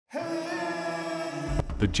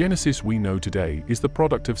The Genesis we know today is the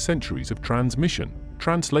product of centuries of transmission,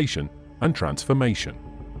 translation, and transformation.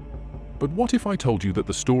 But what if I told you that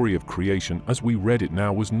the story of creation as we read it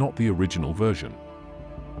now was not the original version?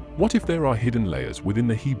 What if there are hidden layers within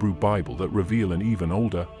the Hebrew Bible that reveal an even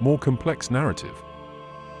older, more complex narrative?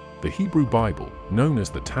 The Hebrew Bible, known as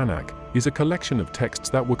the Tanakh, is a collection of texts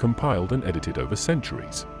that were compiled and edited over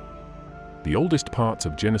centuries. The oldest parts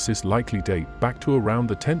of Genesis likely date back to around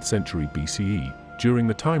the 10th century BCE, during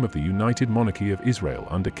the time of the United Monarchy of Israel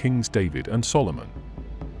under Kings David and Solomon.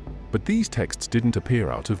 But these texts didn't appear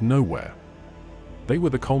out of nowhere. They were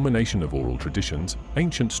the culmination of oral traditions,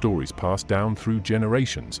 ancient stories passed down through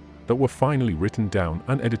generations, that were finally written down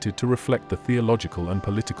and edited to reflect the theological and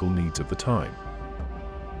political needs of the time.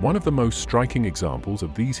 One of the most striking examples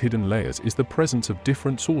of these hidden layers is the presence of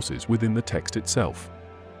different sources within the text itself.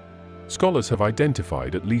 Scholars have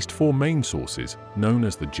identified at least 4 main sources, known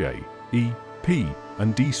as the J, E, P,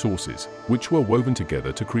 and D sources, which were woven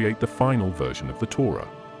together to create the final version of the Torah.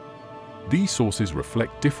 These sources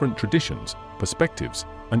reflect different traditions, perspectives,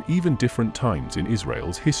 and even different times in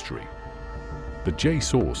Israel's history. The J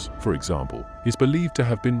source, for example, is believed to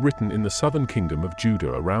have been written in the southern kingdom of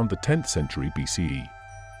Judah around the 10th century BCE.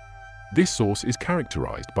 This source is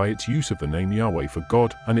characterized by its use of the name Yahweh for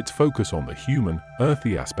God and its focus on the human,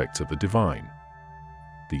 earthly aspects of the divine.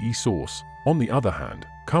 The E source, on the other hand,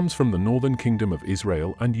 comes from the northern kingdom of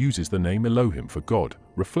Israel and uses the name Elohim for God,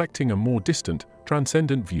 reflecting a more distant,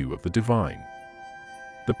 transcendent view of the divine.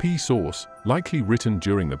 The P source, likely written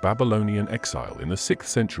during the Babylonian exile in the 6th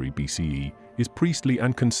century BCE, is priestly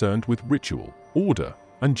and concerned with ritual, order,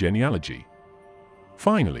 and genealogy.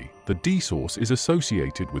 Finally, the D source is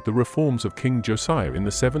associated with the reforms of King Josiah in the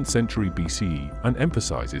 7th century BCE and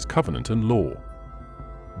emphasizes covenant and law.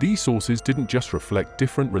 These sources didn't just reflect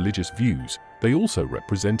different religious views, they also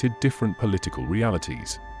represented different political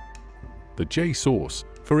realities. The J source,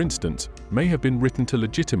 for instance, may have been written to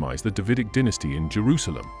legitimize the Davidic dynasty in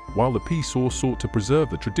Jerusalem, while the P source sought to preserve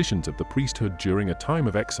the traditions of the priesthood during a time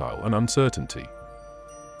of exile and uncertainty.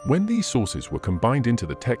 When these sources were combined into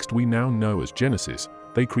the text we now know as Genesis,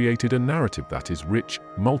 they created a narrative that is rich,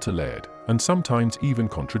 multi-layered, and sometimes even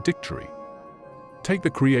contradictory. Take the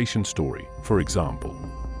creation story, for example.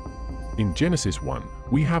 In Genesis 1,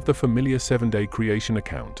 we have the familiar 7-day creation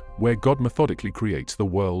account, where God methodically creates the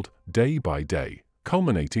world, day by day,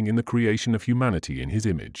 culminating in the creation of humanity in His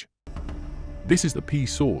image. This is the P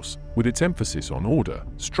source, with its emphasis on order,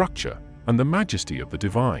 structure, and the majesty of the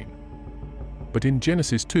divine. But in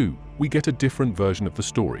Genesis 2, we get a different version of the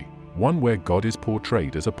story, one where God is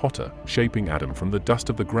portrayed as a potter, shaping Adam from the dust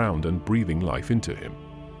of the ground and breathing life into him.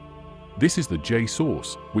 This is the J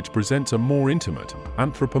source, which presents a more intimate,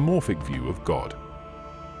 anthropomorphic view of God.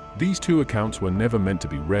 These two accounts were never meant to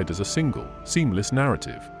be read as a single, seamless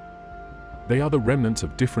narrative. They are the remnants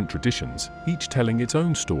of different traditions, each telling its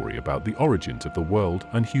own story about the origins of the world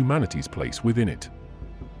and humanity's place within it.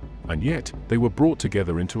 And yet, they were brought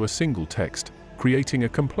together into a single text, creating a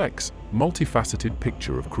complex, multifaceted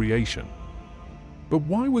picture of creation. But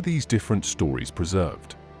why were these different stories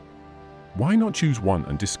preserved? Why not choose one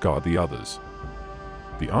and discard the others?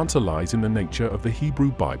 The answer lies in the nature of the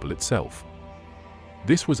Hebrew Bible itself.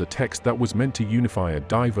 This was a text that was meant to unify a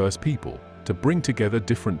diverse people, to bring together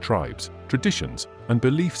different tribes, traditions, and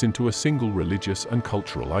beliefs into a single religious and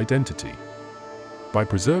cultural identity. By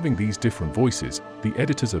preserving these different voices, the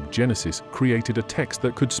editors of Genesis created a text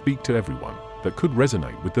that could speak to everyone, that could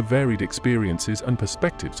resonate with the varied experiences and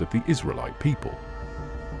perspectives of the Israelite people.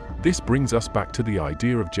 This brings us back to the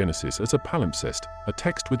idea of Genesis as a palimpsest, a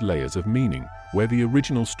text with layers of meaning, where the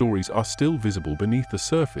original stories are still visible beneath the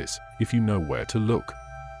surface if you know where to look.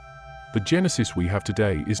 The Genesis we have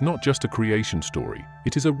today is not just a creation story,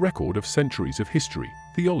 it is a record of centuries of history,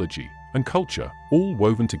 theology, and culture, all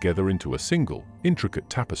woven together into a single, intricate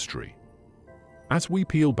tapestry. As we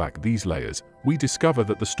peel back these layers, we discover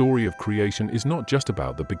that the story of creation is not just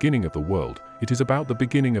about the beginning of the world, it is about the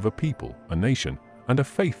beginning of a people, a nation, and a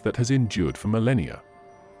faith that has endured for millennia.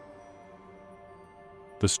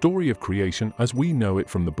 The story of creation as we know it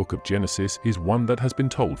from the book of Genesis is one that has been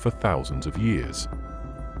told for thousands of years.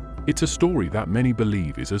 It's a story that many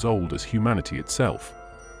believe is as old as humanity itself.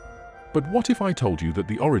 But what if I told you that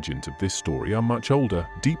the origins of this story are much older,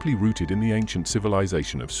 deeply rooted in the ancient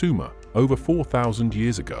civilization of Sumer, over 4,000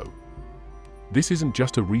 years ago? This isn't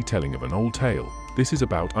just a retelling of an old tale, this is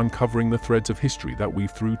about uncovering the threads of history that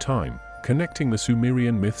weave through time, connecting the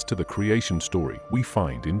Sumerian myths to the creation story we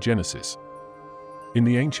find in Genesis. In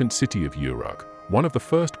the ancient city of Uruk, one of the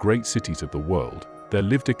first great cities of the world, there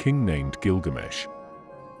lived a king named Gilgamesh.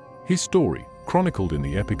 His story, chronicled in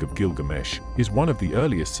the Epic of Gilgamesh, is one of the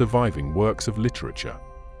earliest surviving works of literature.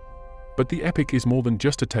 But the epic is more than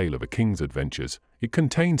just a tale of a king's adventures. It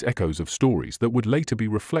contains echoes of stories that would later be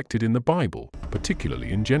reflected in the Bible,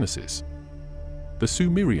 particularly in Genesis. The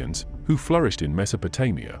Sumerians, who flourished in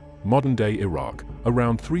Mesopotamia, modern-day Iraq,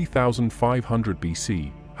 around 3500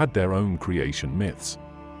 BC, had their own creation myths.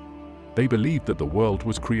 They believed that the world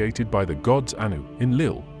was created by the gods Anu,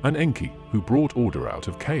 Enlil, and Enki, who brought order out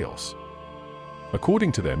of chaos.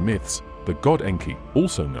 According to their myths, the god Enki,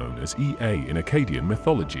 also known as Ea in Akkadian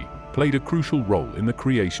mythology, played a crucial role in the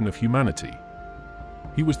creation of humanity.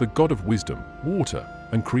 He was the god of wisdom, water,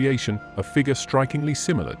 and creation, a figure strikingly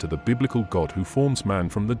similar to the biblical God who forms man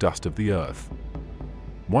from the dust of the earth.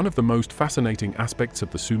 One of the most fascinating aspects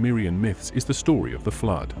of the Sumerian myths is the story of the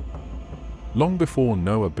flood. Long before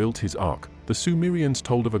Noah built his ark, the Sumerians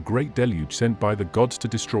told of a great deluge sent by the gods to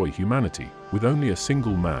destroy humanity, with only a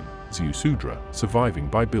single man, Ziusudra, surviving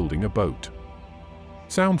by building a boat.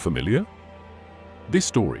 Sound familiar? This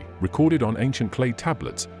story, recorded on ancient clay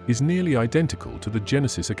tablets, is nearly identical to the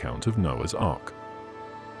Genesis account of Noah's Ark.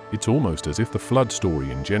 It's almost as if the flood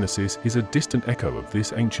story in Genesis is a distant echo of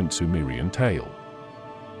this ancient Sumerian tale.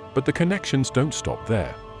 But the connections don't stop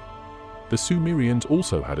there. The Sumerians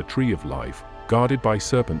also had a tree of life, guarded by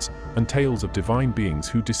serpents, and tales of divine beings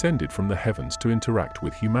who descended from the heavens to interact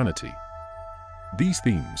with humanity. These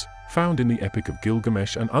themes, found in the Epic of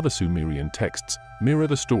Gilgamesh and other Sumerian texts, mirror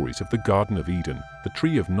the stories of the Garden of Eden, the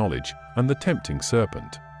Tree of Knowledge, and the tempting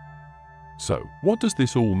serpent. So, what does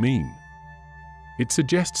this all mean? It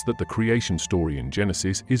suggests that the creation story in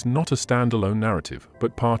Genesis is not a standalone narrative,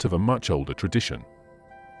 but part of a much older tradition.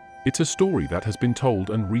 It's a story that has been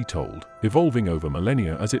told and retold, evolving over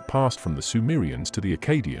millennia as it passed from the Sumerians to the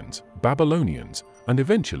Akkadians, Babylonians, and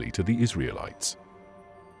eventually to the Israelites.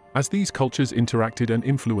 As these cultures interacted and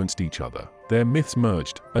influenced each other, their myths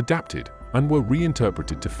merged, adapted, and were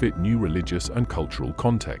reinterpreted to fit new religious and cultural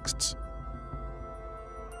contexts.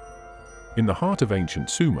 In the heart of ancient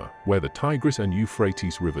Sumer, where the Tigris and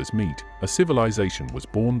Euphrates rivers meet, a civilization was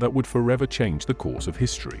born that would forever change the course of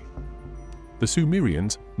history. The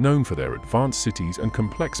Sumerians, known for their advanced cities and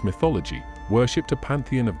complex mythology, worshipped a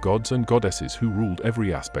pantheon of gods and goddesses who ruled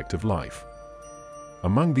every aspect of life.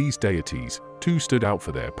 Among these deities, two stood out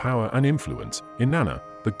for their power and influence: Inanna,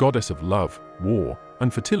 the goddess of love, war,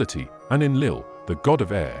 and fertility, and Enlil, the god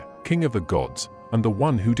of air, king of the gods, and the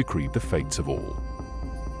one who decreed the fates of all.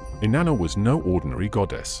 Inanna was no ordinary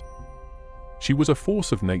goddess. She was a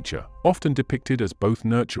force of nature, often depicted as both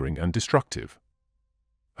nurturing and destructive.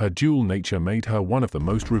 Her dual nature made her one of the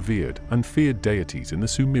most revered and feared deities in the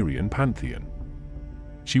Sumerian pantheon.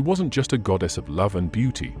 She wasn't just a goddess of love and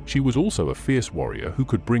beauty, she was also a fierce warrior who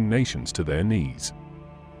could bring nations to their knees.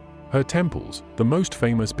 Her temples, the most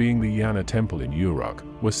famous being the Yana temple in Uruk,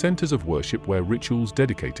 were centers of worship where rituals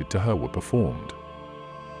dedicated to her were performed.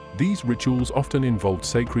 These rituals often involved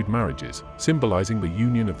sacred marriages, symbolizing the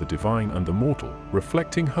union of the divine and the mortal,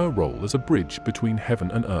 reflecting her role as a bridge between heaven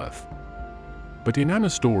and earth. But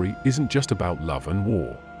Inanna's story isn't just about love and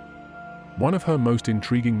war. One of her most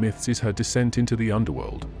intriguing myths is her descent into the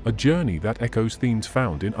underworld, a journey that echoes themes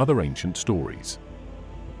found in other ancient stories.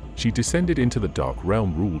 She descended into the dark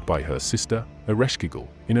realm ruled by her sister, Ereshkigal,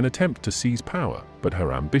 in an attempt to seize power, but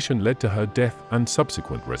her ambition led to her death and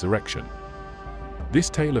subsequent resurrection. This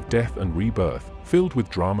tale of death and rebirth, filled with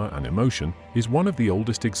drama and emotion, is one of the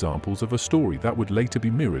oldest examples of a story that would later be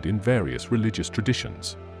mirrored in various religious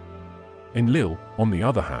traditions. Enlil, on the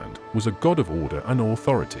other hand, was a god of order and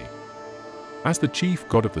authority. As the chief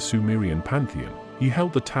god of the Sumerian pantheon, he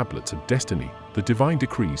held the tablets of destiny, the divine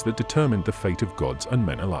decrees that determined the fate of gods and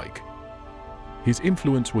men alike. His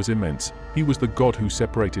influence was immense. He was the god who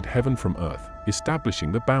separated heaven from earth,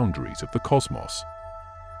 establishing the boundaries of the cosmos.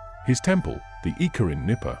 His temple, the Ikarin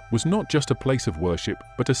Nipa, was not just a place of worship,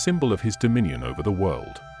 but a symbol of his dominion over the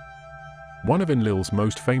world. One of Enlil's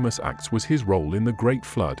most famous acts was his role in the Great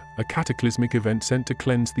Flood, a cataclysmic event sent to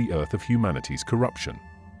cleanse the earth of humanity's corruption.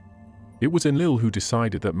 It was Enlil who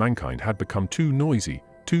decided that mankind had become too noisy,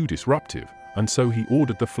 too disruptive, and so he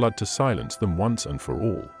ordered the flood to silence them once and for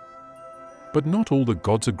all. But not all the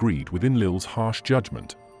gods agreed with Enlil's harsh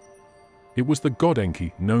judgment. It was the god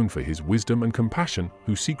Enki, known for his wisdom and compassion,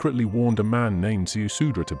 who secretly warned a man named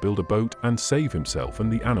Ziusudra to build a boat and save himself and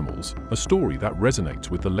the animals, a story that resonates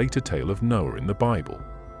with the later tale of Noah in the Bible.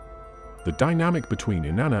 The dynamic between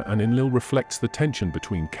Inanna and Enlil reflects the tension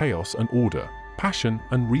between chaos and order, passion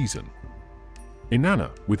and reason.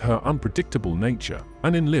 Inanna, with her unpredictable nature,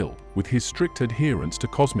 and Enlil, with his strict adherence to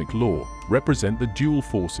cosmic law, represent the dual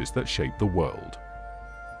forces that shape the world.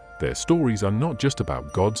 Their stories are not just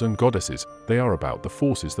about gods and goddesses, they are about the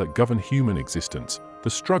forces that govern human existence, the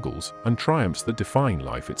struggles and triumphs that define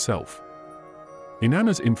life itself.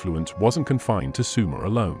 Inanna's influence wasn't confined to Sumer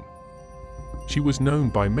alone. She was known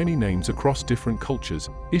by many names across different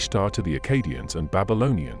cultures, Ishtar to the Akkadians and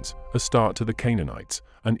Babylonians, Astarte to the Canaanites,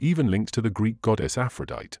 and even linked to the Greek goddess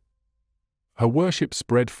Aphrodite. Her worship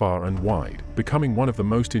spread far and wide, becoming one of the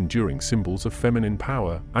most enduring symbols of feminine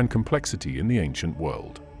power and complexity in the ancient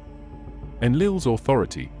world. Enlil's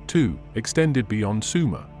authority, too, extended beyond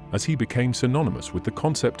Sumer, as he became synonymous with the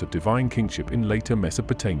concept of divine kingship in later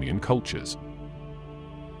Mesopotamian cultures.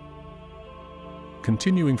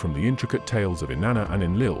 Continuing from the intricate tales of Inanna and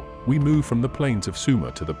Enlil, we move from the plains of Sumer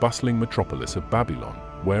to the bustling metropolis of Babylon,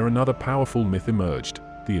 where another powerful myth emerged,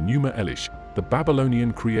 the Enuma Elish, the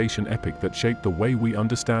Babylonian creation epic that shaped the way we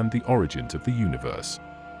understand the origins of the universe.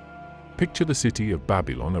 Picture the city of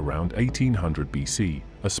Babylon around 1800 BC,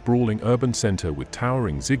 a sprawling urban center with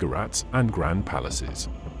towering ziggurats and grand palaces.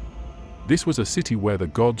 This was a city where the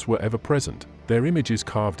gods were ever present, their images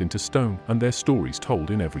carved into stone and their stories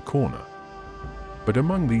told in every corner. But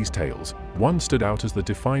among these tales, one stood out as the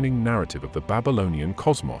defining narrative of the Babylonian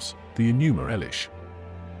cosmos, the Enuma Elish.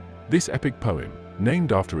 This epic poem,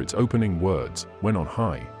 named after its opening words, "When on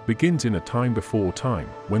high," begins in a time before time,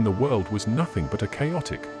 when the world was nothing but a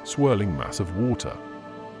chaotic, swirling mass of water.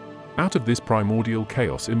 Out of this primordial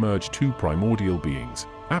chaos emerged two primordial beings,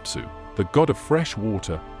 Apsu, the god of fresh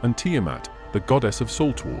water, and Tiamat, the goddess of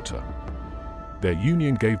salt water. Their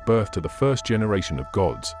union gave birth to the first generation of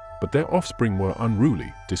gods, but their offspring were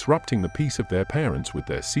unruly, disrupting the peace of their parents with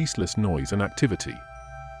their ceaseless noise and activity.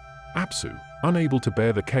 Apsu, unable to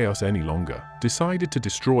bear the chaos any longer, decided to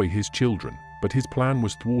destroy his children, but his plan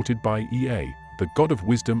was thwarted by Ea, the god of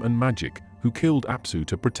wisdom and magic, who killed Apsu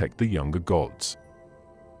to protect the younger gods.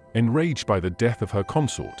 Enraged by the death of her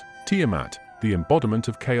consort, Tiamat, the embodiment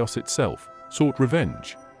of chaos itself, sought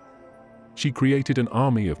revenge. She created an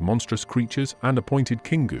army of monstrous creatures and appointed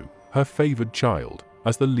Kingu, her favored child,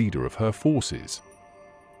 as the leader of her forces.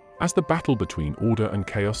 As the battle between order and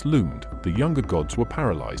chaos loomed, the younger gods were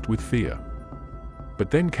paralyzed with fear.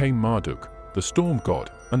 But then came Marduk, the storm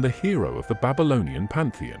god and the hero of the Babylonian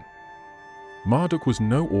pantheon. Marduk was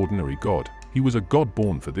no ordinary god, he was a god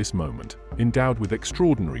born for this moment, endowed with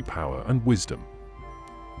extraordinary power and wisdom.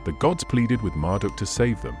 The gods pleaded with Marduk to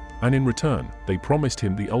save them, and in return, they promised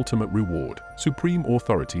him the ultimate reward, supreme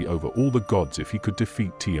authority over all the gods if he could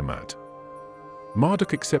defeat Tiamat.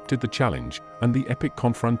 Marduk accepted the challenge, and the epic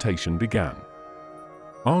confrontation began.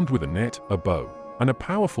 Armed with a net, a bow, and a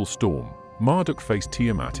powerful storm, Marduk faced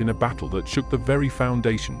Tiamat in a battle that shook the very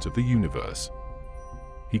foundations of the universe.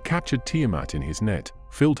 He captured Tiamat in his net,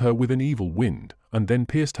 filled her with an evil wind, and then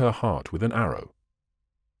pierced her heart with an arrow.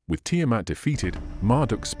 With Tiamat defeated,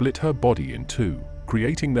 Marduk split her body in two,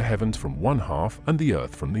 creating the heavens from one half and the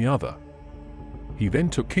earth from the other. He then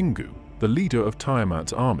took Kingu, the leader of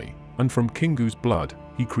Tiamat's army, and from Kingu's blood,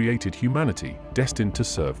 he created humanity, destined to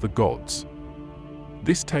serve the gods.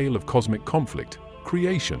 This tale of cosmic conflict,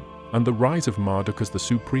 creation, and the rise of Marduk as the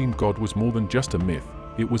supreme god was more than just a myth,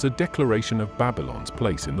 it was a declaration of Babylon's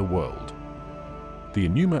place in the world. The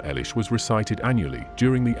Enuma Elish was recited annually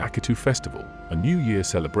during the Akitu festival, a New Year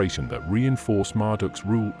celebration that reinforced Marduk's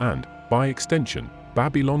rule and, by extension,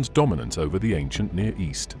 Babylon's dominance over the ancient Near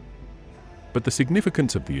East. But the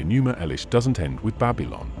significance of the Enuma Elish doesn't end with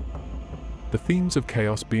Babylon. The themes of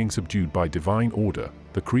chaos being subdued by divine order,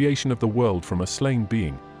 the creation of the world from a slain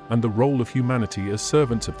being, and the role of humanity as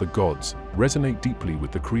servants of the gods resonate deeply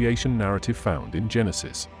with the creation narrative found in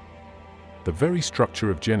Genesis. The very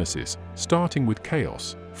structure of Genesis, starting with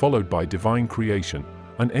chaos, followed by divine creation,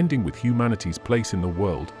 and ending with humanity's place in the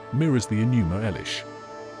world, mirrors the Enuma Elish.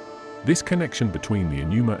 This connection between the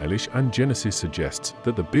Enuma Elish and Genesis suggests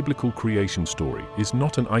that the biblical creation story is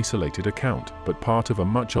not an isolated account, but part of a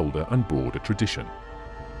much older and broader tradition.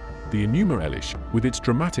 The Enuma Elish, with its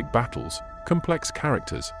dramatic battles, complex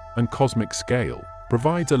characters, and cosmic scale,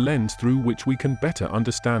 provides a lens through which we can better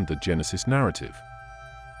understand the Genesis narrative.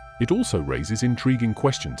 It also raises intriguing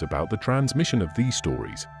questions about the transmission of these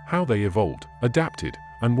stories, how they evolved, adapted,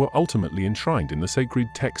 and were ultimately enshrined in the sacred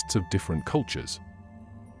texts of different cultures.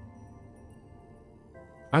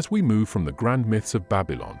 As we move from the grand myths of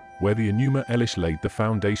Babylon, where the Enuma Elish laid the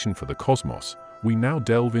foundation for the cosmos, we now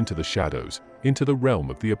delve into the shadows, into the realm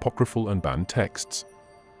of the apocryphal and banned texts.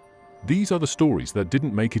 These are the stories that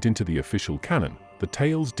didn't make it into the official canon, the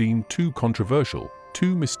tales deemed too controversial,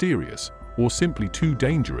 too mysterious, or simply too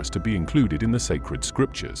dangerous to be included in the sacred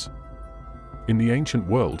scriptures. In the ancient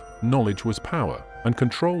world, knowledge was power, and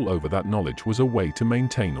control over that knowledge was a way to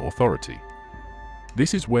maintain authority.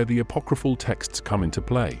 This is where the apocryphal texts come into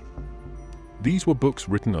play. These were books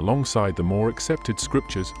written alongside the more accepted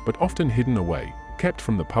scriptures, but often hidden away, kept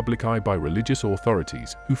from the public eye by religious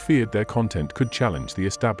authorities who feared their content could challenge the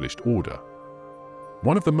established order.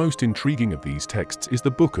 One of the most intriguing of these texts is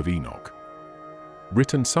the Book of Enoch.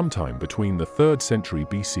 Written sometime between the 3rd century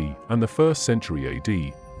BC and the 1st century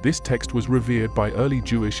AD, this text was revered by early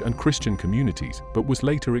Jewish and Christian communities but was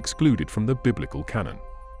later excluded from the biblical canon.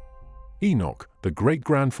 Enoch, the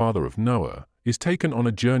great-grandfather of Noah, is taken on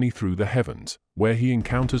a journey through the heavens, where he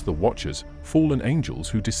encounters the Watchers, fallen angels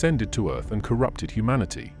who descended to earth and corrupted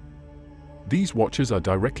humanity. These Watchers are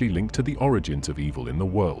directly linked to the origins of evil in the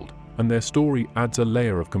world, and their story adds a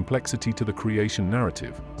layer of complexity to the creation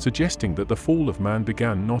narrative, suggesting that the fall of man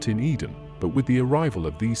began not in Eden, but with the arrival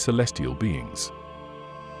of these celestial beings.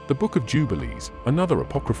 The Book of Jubilees, another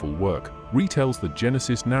apocryphal work, retells the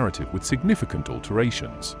Genesis narrative with significant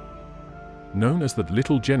alterations. Known as the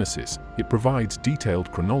Little Genesis, it provides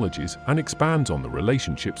detailed chronologies and expands on the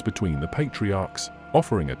relationships between the patriarchs,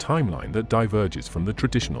 offering a timeline that diverges from the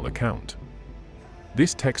traditional account.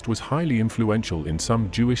 This text was highly influential in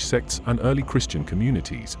some Jewish sects and early Christian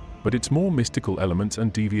communities, but its more mystical elements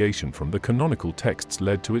and deviation from the canonical texts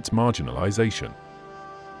led to its marginalization.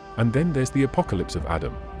 And then there's the Apocalypse of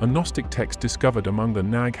Adam, a Gnostic text discovered among the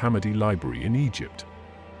Nag Hammadi library in Egypt.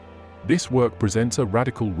 This work presents a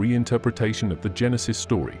radical reinterpretation of the Genesis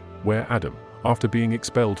story, where Adam, after being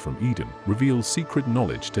expelled from Eden, reveals secret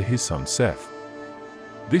knowledge to his son Seth.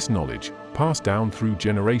 This knowledge, passed down through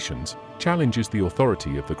generations, challenges the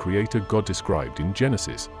authority of the Creator God described in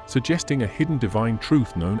Genesis, suggesting a hidden divine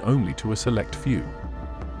truth known only to a select few.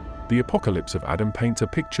 The Apocalypse of Adam paints a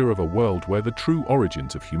picture of a world where the true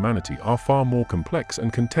origins of humanity are far more complex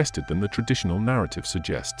and contested than the traditional narrative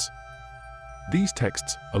suggests. These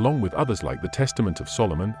texts, along with others like the Testament of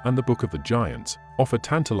Solomon and the Book of the Giants, offer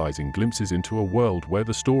tantalizing glimpses into a world where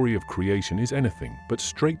the story of creation is anything but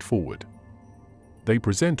straightforward. They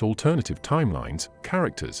present alternative timelines,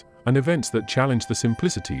 characters, and events that challenge the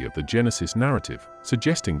simplicity of the Genesis narrative,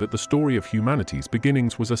 suggesting that the story of humanity's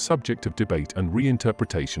beginnings was a subject of debate and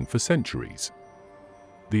reinterpretation for centuries.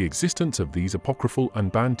 The existence of these apocryphal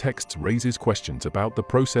and banned texts raises questions about the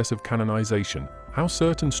process of canonization, how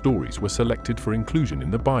certain stories were selected for inclusion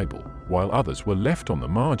in the Bible, while others were left on the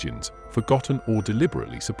margins, forgotten or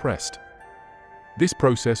deliberately suppressed. This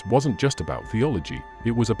process wasn't just about theology,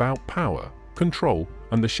 it was about power, control,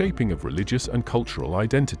 and the shaping of religious and cultural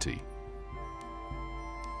identity.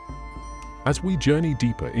 As we journey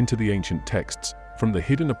deeper into the ancient texts, from the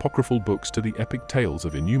hidden apocryphal books to the epic tales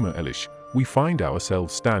of Enuma Elish, we find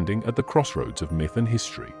ourselves standing at the crossroads of myth and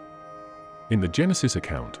history. In the Genesis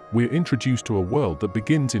account, we're introduced to a world that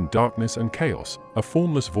begins in darkness and chaos, a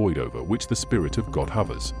formless void over which the Spirit of God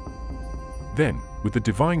hovers. Then, with the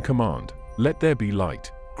divine command, "Let there be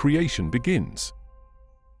light," creation begins.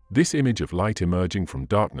 This image of light emerging from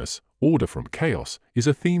darkness, order from chaos, is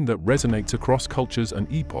a theme that resonates across cultures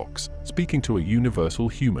and epochs, speaking to a universal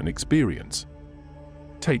human experience.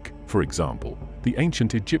 Take, for example, the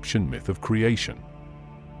ancient Egyptian myth of creation.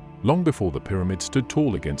 Long before the pyramids stood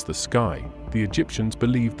tall against the sky, the Egyptians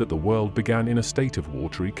believed that the world began in a state of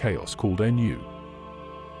watery chaos called Enu.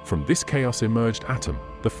 From this chaos emerged Atum,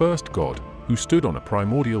 the first god, who stood on a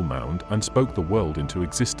primordial mound and spoke the world into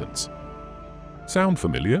existence. Sound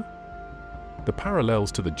familiar? The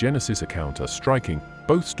parallels to the Genesis account are striking.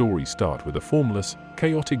 Both stories start with a formless,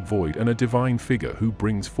 chaotic void and a divine figure who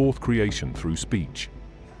brings forth creation through speech.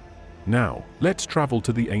 Now, let's travel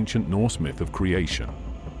to the ancient Norse myth of creation.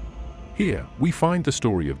 Here, we find the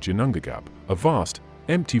story of Ginnungagap, a vast,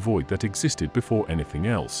 empty void that existed before anything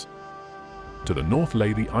else. To the north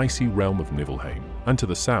lay the icy realm of Niflheim, and to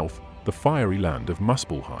the south, the fiery land of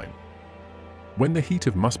Muspelheim. When the heat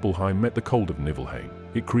of Muspelheim met the cold of Niflheim,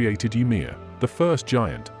 it created Ymir, the first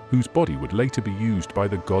giant, whose body would later be used by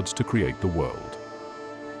the gods to create the world.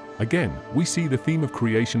 Again, we see the theme of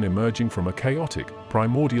creation emerging from a chaotic,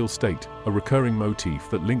 primordial state, a recurring motif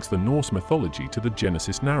that links the Norse mythology to the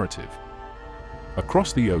Genesis narrative.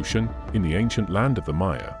 Across the ocean, in the ancient land of the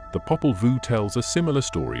Maya, the Popol Vuh tells a similar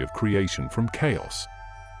story of creation from chaos.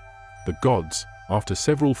 The gods, after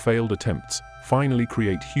several failed attempts, finally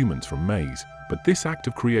create humans from maize, but this act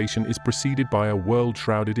of creation is preceded by a world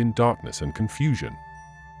shrouded in darkness and confusion.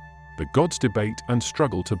 The gods debate and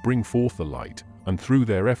struggle to bring forth the light, and through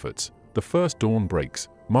their efforts, the first dawn breaks,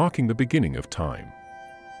 marking the beginning of time.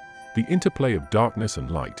 The interplay of darkness and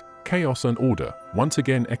light, chaos and order, once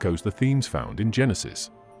again echoes the themes found in Genesis.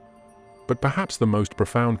 But perhaps the most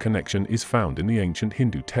profound connection is found in the ancient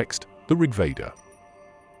Hindu text, the Rig Veda.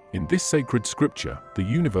 In this sacred scripture, the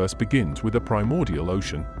universe begins with a primordial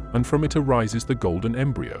ocean, and from it arises the golden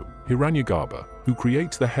embryo, Hiranyagarbha, who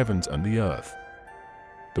creates the heavens and the earth.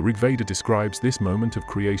 The Rig Veda describes this moment of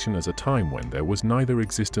creation as a time when there was neither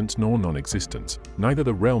existence nor non-existence, neither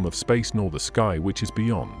the realm of space nor the sky which is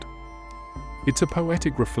beyond. It's a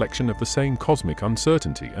poetic reflection of the same cosmic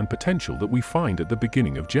uncertainty and potential that we find at the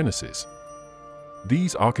beginning of Genesis.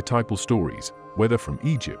 These archetypal stories, whether from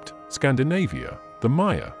Egypt, Scandinavia, the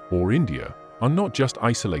Maya, or India, are not just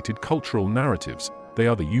isolated cultural narratives, they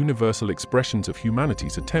are the universal expressions of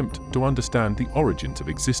humanity's attempt to understand the origins of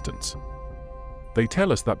existence. They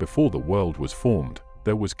tell us that before the world was formed,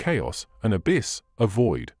 there was chaos, an abyss, a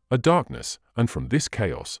void, a darkness, and from this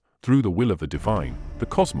chaos, through the will of the divine, the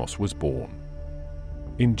cosmos was born.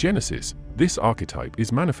 In Genesis, this archetype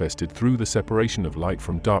is manifested through the separation of light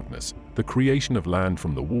from darkness, the creation of land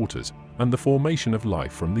from the waters, and the formation of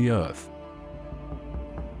life from the earth.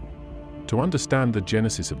 To understand the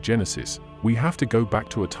genesis of Genesis, we have to go back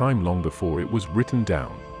to a time long before it was written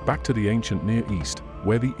down, back to the ancient Near East,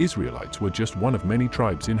 where the Israelites were just one of many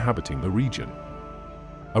tribes inhabiting the region.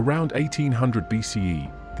 Around 1800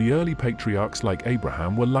 BCE, the early patriarchs like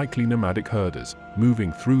Abraham were likely nomadic herders,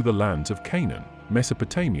 moving through the lands of Canaan,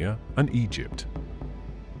 Mesopotamia, and Egypt.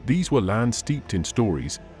 These were lands steeped in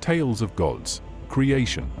stories, tales of gods,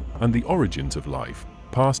 creation, and the origins of life,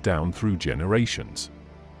 passed down through generations.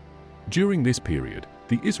 During this period,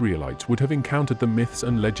 the Israelites would have encountered the myths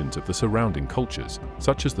and legends of the surrounding cultures,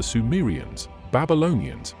 such as the Sumerians,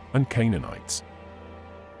 Babylonians, and Canaanites.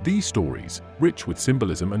 These stories, rich with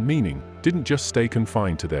symbolism and meaning, didn't just stay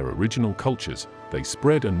confined to their original cultures, they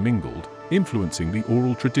spread and mingled, influencing the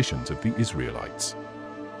oral traditions of the Israelites.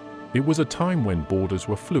 It was a time when borders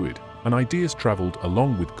were fluid, and ideas traveled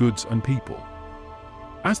along with goods and people.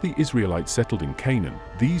 As the Israelites settled in Canaan,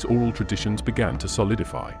 these oral traditions began to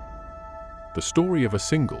solidify. The story of a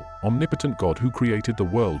single, omnipotent God who created the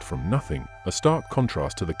world from nothing, a stark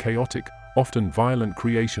contrast to the chaotic, often violent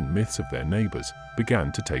creation myths of their neighbors,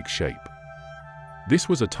 began to take shape. This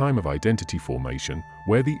was a time of identity formation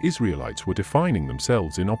where the Israelites were defining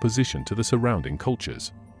themselves in opposition to the surrounding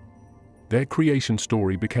cultures. Their creation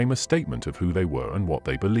story became a statement of who they were and what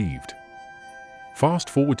they believed. Fast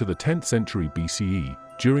forward to the 10th century BCE,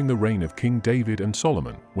 during the reign of King David and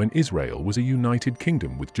Solomon, when Israel was a united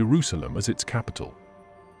kingdom with Jerusalem as its capital.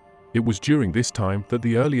 It was during this time that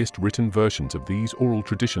the earliest written versions of these oral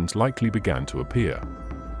traditions likely began to appear.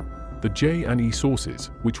 The J&E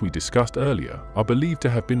sources, which we discussed earlier, are believed to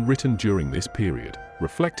have been written during this period,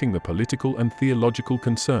 reflecting the political and theological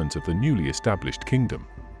concerns of the newly established kingdom.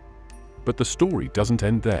 But the story doesn't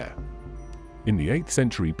end there. In the 8th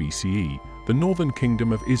century BCE, the northern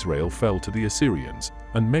kingdom of Israel fell to the Assyrians,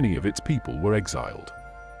 and many of its people were exiled.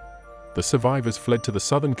 The survivors fled to the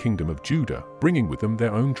southern kingdom of Judah, bringing with them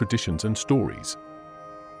their own traditions and stories.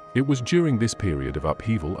 It was during this period of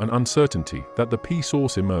upheaval and uncertainty that the P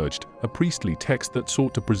source emerged, a priestly text that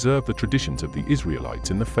sought to preserve the traditions of the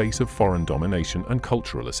Israelites in the face of foreign domination and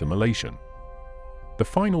cultural assimilation. The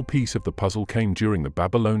final piece of the puzzle came during the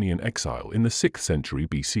Babylonian exile in the 6th century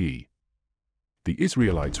BCE. The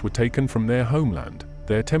Israelites were taken from their homeland,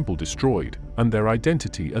 their temple destroyed, and their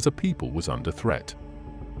identity as a people was under threat.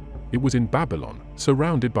 It was in Babylon,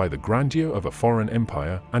 surrounded by the grandeur of a foreign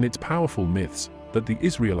empire and its powerful myths, that the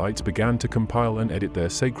Israelites began to compile and edit their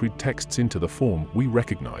sacred texts into the form we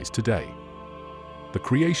recognize today. The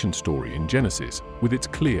creation story in Genesis, with its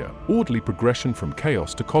clear, orderly progression from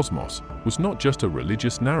chaos to cosmos, was not just a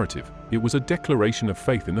religious narrative, it was a declaration of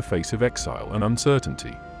faith in the face of exile and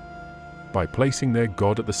uncertainty. By placing their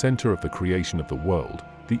God at the center of the creation of the world,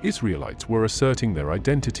 the Israelites were asserting their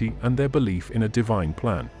identity and their belief in a divine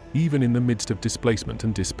plan, even in the midst of displacement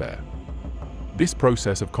and despair. This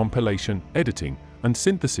process of compilation, editing, and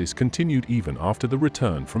synthesis continued even after the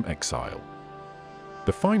return from exile.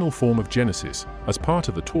 The final form of Genesis, as part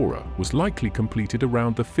of the Torah, was likely completed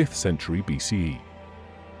around the 5th century BCE.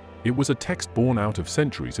 It was a text born out of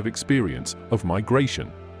centuries of experience of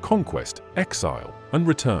migration, conquest, exile, and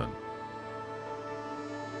return.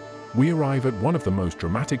 We arrive at one of the most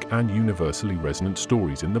dramatic and universally resonant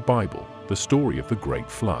stories in the Bible, the story of the Great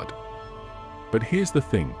Flood. But here's the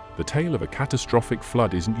thing, the tale of a catastrophic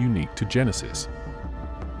flood isn't unique to Genesis.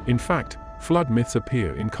 In fact, flood myths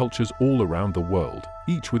appear in cultures all around the world,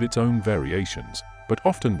 each with its own variations, but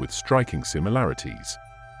often with striking similarities.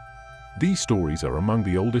 These stories are among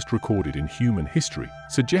the oldest recorded in human history,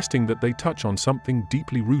 suggesting that they touch on something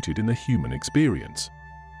deeply rooted in the human experience.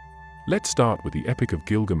 Let's start with the Epic of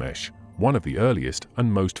Gilgamesh, one of the earliest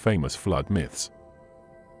and most famous flood myths.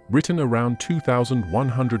 Written around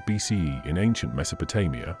 2100 BCE in ancient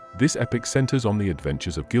Mesopotamia, this epic centers on the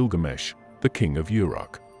adventures of Gilgamesh, the king of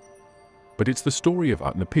Uruk. But it's the story of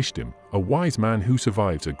Utnapishtim, a wise man who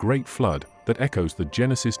survives a great flood, that echoes the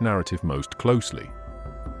Genesis narrative most closely.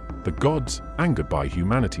 The gods, angered by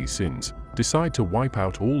humanity's sins, decide to wipe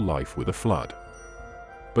out all life with a flood.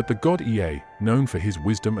 But the god Ea, known for his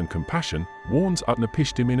wisdom and compassion, warns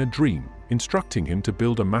Utnapishtim in a dream, instructing him to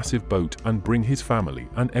build a massive boat and bring his family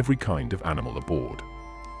and every kind of animal aboard.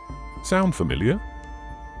 Sound familiar?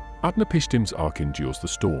 Utnapishtim's ark endures the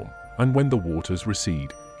storm, and when the waters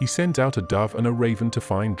recede, he sends out a dove and a raven to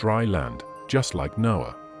find dry land, just like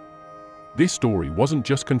Noah. This story wasn't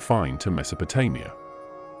just confined to Mesopotamia.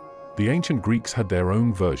 The ancient Greeks had their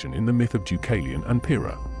own version in the myth of Deucalion and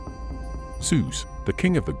Pyrrha. Zeus, the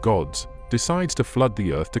king of the gods, decides to flood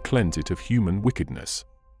the earth to cleanse it of human wickedness.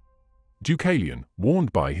 Deucalion,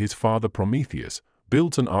 warned by his father Prometheus,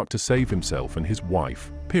 builds an ark to save himself and his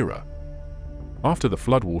wife, Pyrrha. After the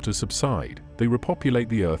floodwaters subside, they repopulate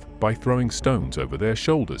the earth by throwing stones over their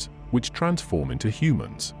shoulders, which transform into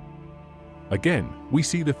humans. Again, we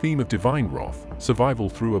see the theme of divine wrath, survival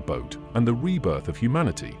through a boat, and the rebirth of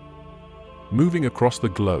humanity. Moving across the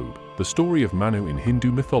globe, the story of Manu in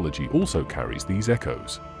Hindu mythology also carries these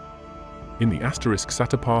echoes. In the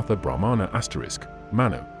 *Satapartha Brahmana *,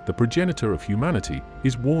 Manu, the progenitor of humanity,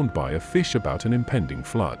 is warned by a fish about an impending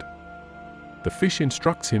flood. The fish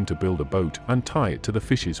instructs him to build a boat and tie it to the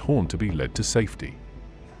fish's horn to be led to safety.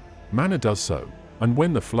 Manu does so, and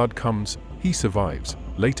when the flood comes, he survives,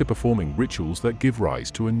 later performing rituals that give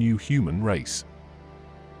rise to a new human race.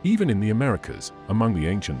 Even in the Americas, among the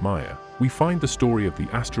ancient Maya, we find the story of the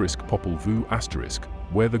 *Popol Vuh*,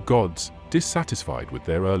 where the gods, dissatisfied with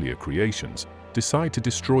their earlier creations, decide to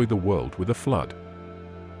destroy the world with a flood.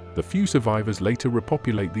 The few survivors later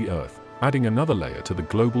repopulate the earth, adding another layer to the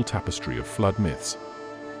global tapestry of flood myths.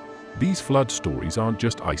 These flood stories aren't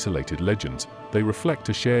just isolated legends, they reflect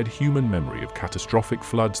a shared human memory of catastrophic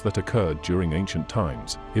floods that occurred during ancient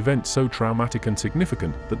times, events so traumatic and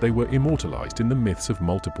significant that they were immortalized in the myths of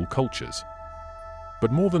multiple cultures.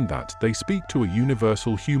 But more than that, they speak to a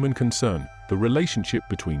universal human concern, the relationship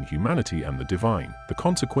between humanity and the divine, the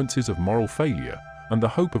consequences of moral failure, and the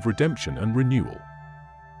hope of redemption and renewal.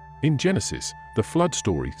 In Genesis, the flood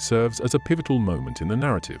story serves as a pivotal moment in the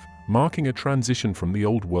narrative, marking a transition from the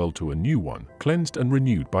old world to a new one, cleansed and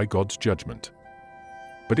renewed by God's judgment.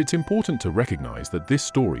 But it's important to recognize that this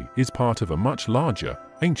story is part of a much larger,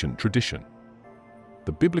 ancient tradition.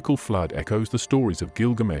 The biblical flood echoes the stories of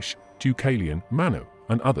Gilgamesh, Deucalion, Manu,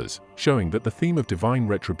 and others, showing that the theme of divine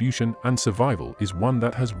retribution and survival is one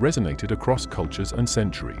that has resonated across cultures and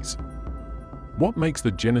centuries. What makes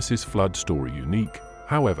the Genesis flood story unique,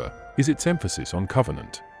 however, is its emphasis on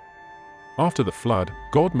covenant. After the flood,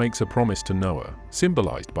 God makes a promise to Noah,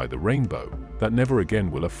 symbolized by the rainbow, that never again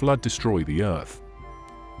will a flood destroy the earth.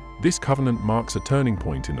 This covenant marks a turning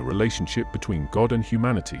point in the relationship between God and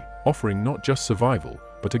humanity, offering not just survival,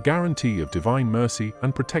 but a guarantee of divine mercy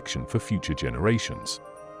and protection for future generations.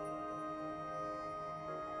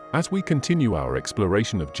 As we continue our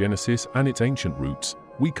exploration of Genesis and its ancient roots,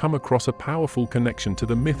 we come across a powerful connection to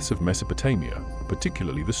the myths of Mesopotamia,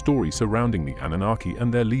 particularly the story surrounding the Anunnaki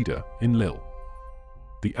and their leader, Enlil.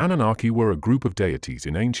 The Anunnaki were a group of deities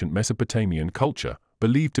in ancient Mesopotamian culture,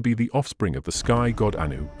 believed to be the offspring of the sky god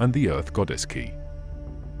Anu and the earth goddess Ki.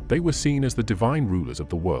 They were seen as the divine rulers of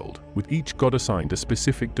the world, with each god assigned a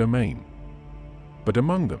specific domain. But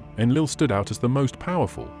among them, Enlil stood out as the most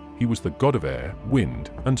powerful. He was the god of air,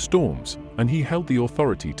 wind, and storms, and he held the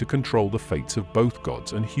authority to control the fates of both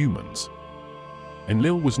gods and humans.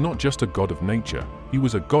 Enlil was not just a god of nature, he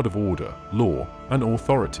was a god of order, law, and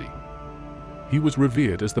authority. He was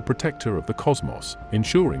revered as the protector of the cosmos,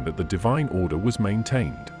 ensuring that the divine order was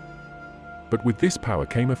maintained. But with this power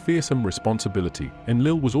came a fearsome responsibility.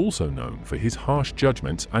 Enlil was also known for his harsh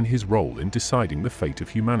judgments and his role in deciding the fate of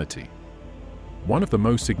humanity. One of the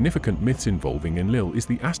most significant myths involving Enlil is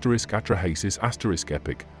the *Atrahasis*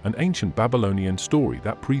 epic, an ancient Babylonian story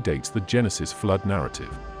that predates the Genesis flood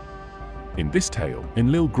narrative. In this tale,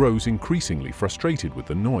 Enlil grows increasingly frustrated with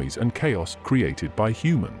the noise and chaos created by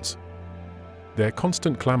humans. Their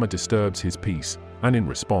constant clamor disturbs his peace, and in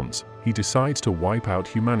response, he decides to wipe out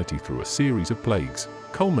humanity through a series of plagues,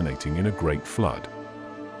 culminating in a great flood.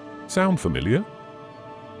 Sound familiar?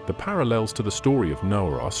 The parallels to the story of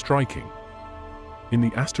Noah are striking. In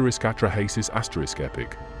the *Atrahasis*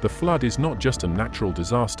 epic, the flood is not just a natural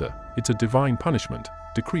disaster, it's a divine punishment,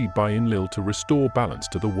 decreed by Enlil to restore balance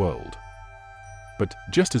to the world. But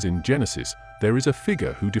just as in Genesis, there is a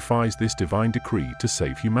figure who defies this divine decree to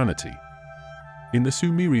save humanity. In the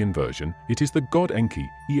Sumerian version, it is the god Enki,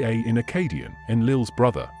 Ea in Akkadian, Enlil's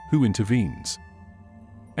brother, who intervenes.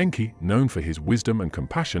 Enki, known for his wisdom and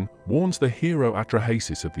compassion, warns the hero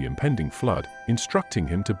Atrahasis of the impending flood, instructing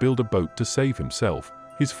him to build a boat to save himself,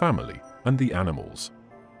 his family, and the animals.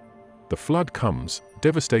 The flood comes,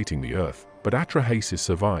 devastating the earth, but Atrahasis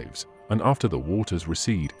survives, and after the waters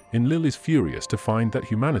recede, Enlil is furious to find that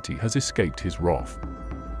humanity has escaped his wrath.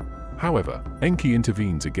 However, Enki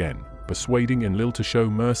intervenes again, persuading Enlil to show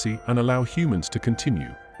mercy and allow humans to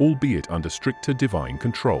continue, albeit under stricter divine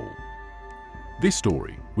control. This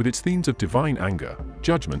story, with its themes of divine anger,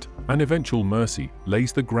 judgment, and eventual mercy,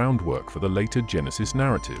 lays the groundwork for the later Genesis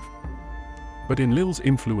narrative. But Enlil's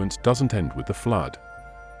influence doesn't end with the flood.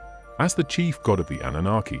 As the chief god of the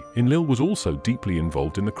Anunnaki, Enlil was also deeply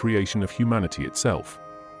involved in the creation of humanity itself.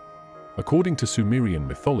 According to Sumerian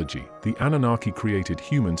mythology, the Anunnaki created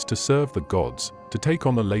humans to serve the gods, to take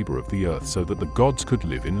on the labor of the earth so that the gods could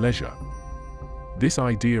live in leisure. This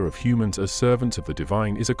idea of humans as servants of the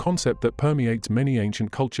divine is a concept that permeates many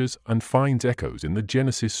ancient cultures and finds echoes in the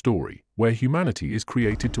Genesis story, where humanity is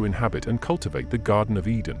created to inhabit and cultivate the Garden of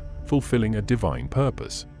Eden, fulfilling a divine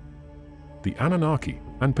purpose. The Anunnaki,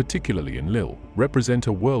 and particularly Enlil, represent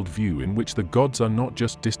a worldview in which the gods are not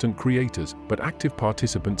just distant creators but active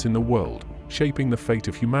participants in the world, shaping the fate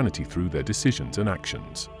of humanity through their decisions and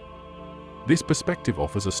actions. This perspective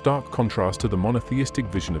offers a stark contrast to the monotheistic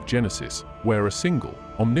vision of Genesis, where a single,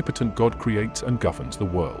 omnipotent God creates and governs the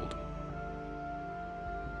world.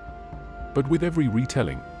 But with every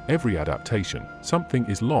retelling, every adaptation, something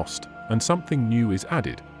is lost, and something new is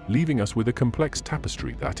added, leaving us with a complex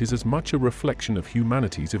tapestry that is as much a reflection of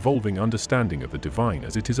humanity's evolving understanding of the divine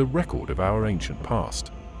as it is a record of our ancient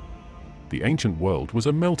past. The ancient world was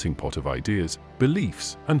a melting pot of ideas,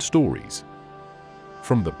 beliefs, and stories.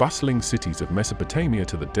 From the bustling cities of Mesopotamia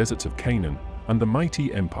to the deserts of Canaan and the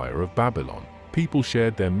mighty empire of Babylon, people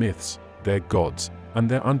shared their myths, their gods, and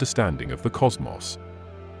their understanding of the cosmos.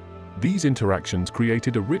 These interactions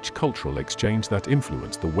created a rich cultural exchange that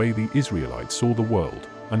influenced the way the Israelites saw the world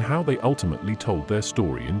and how they ultimately told their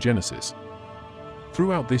story in Genesis.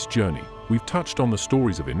 Throughout this journey, we've touched on the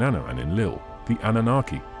stories of Inanna and Enlil, the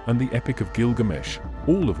Anunnaki, and the Epic of Gilgamesh,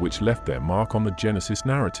 all of which left their mark on the Genesis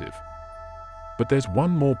narrative. But there's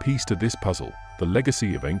one more piece to this puzzle, the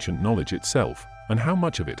legacy of ancient knowledge itself, and how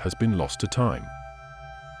much of it has been lost to time.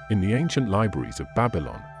 In the ancient libraries of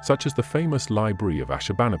Babylon, such as the famous Library of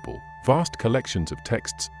Ashurbanipal, vast collections of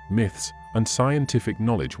texts, myths, and scientific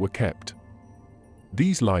knowledge were kept.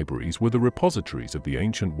 These libraries were the repositories of the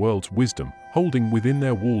ancient world's wisdom, holding within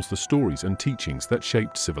their walls the stories and teachings that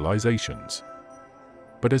shaped civilizations.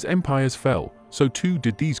 But as empires fell, so too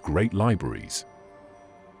did these great libraries.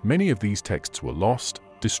 Many of these texts were lost,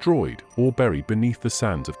 destroyed, or buried beneath the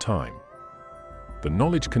sands of time. The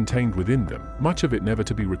knowledge contained within them, much of it never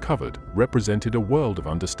to be recovered, represented a world of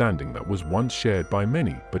understanding that was once shared by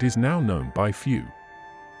many but is now known by few.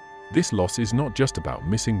 This loss is not just about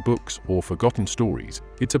missing books or forgotten stories,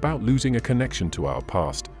 it's about losing a connection to our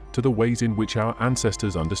past, to the ways in which our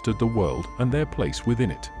ancestors understood the world and their place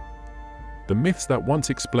within it. The myths that once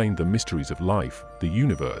explained the mysteries of life, the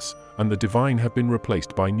universe, and the divine have been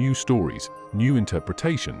replaced by new stories, new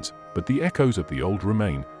interpretations, but the echoes of the old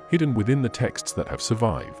remain, hidden within the texts that have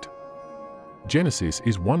survived. Genesis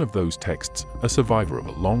is one of those texts, a survivor of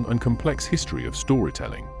a long and complex history of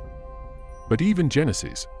storytelling. But even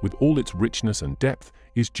Genesis, with all its richness and depth,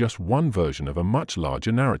 is just one version of a much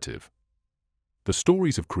larger narrative. The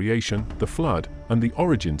stories of creation, the flood, and the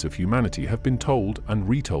origins of humanity have been told and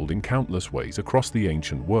retold in countless ways across the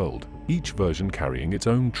ancient world, each version carrying its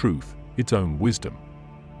own truth, its own wisdom.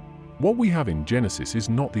 What we have in Genesis is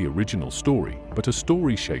not the original story, but a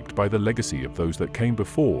story shaped by the legacy of those that came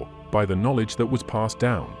before, by the knowledge that was passed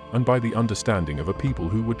down, and by the understanding of a people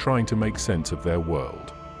who were trying to make sense of their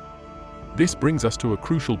world. This brings us to a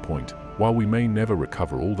crucial point. While we may never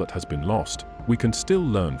recover all that has been lost, we can still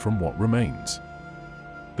learn from what remains.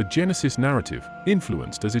 The Genesis narrative,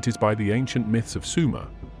 influenced as it is by the ancient myths of Sumer,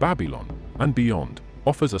 Babylon, and beyond,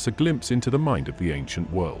 offers us a glimpse into the mind of the ancient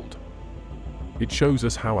world. It shows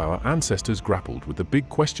us how our ancestors grappled with the big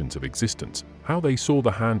questions of existence, how they saw the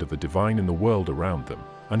hand of the divine in the world around them,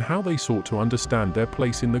 and how they sought to understand their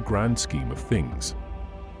place in the grand scheme of things.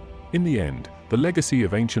 In the end, the legacy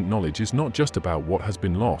of ancient knowledge is not just about what has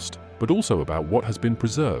been lost, but also about what has been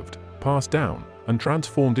preserved, passed down, and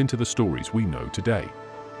transformed into the stories we know today.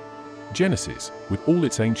 Genesis, with all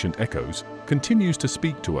its ancient echoes, continues to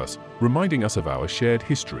speak to us, reminding us of our shared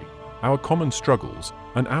history, our common struggles,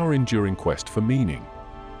 and our enduring quest for meaning.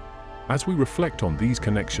 As we reflect on these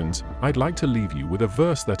connections, I'd like to leave you with a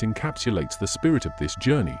verse that encapsulates the spirit of this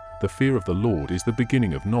journey. The fear of the Lord is the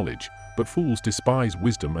beginning of knowledge, but fools despise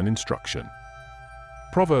wisdom and instruction.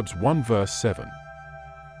 Proverbs 1 verse 7.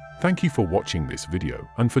 Thank you for watching this video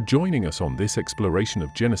and for joining us on this exploration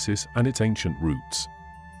of Genesis and its ancient roots.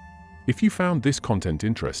 If you found this content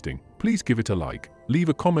interesting, please give it a like, leave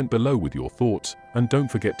a comment below with your thoughts, and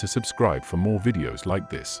don't forget to subscribe for more videos like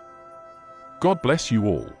this. God bless you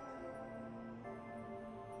all.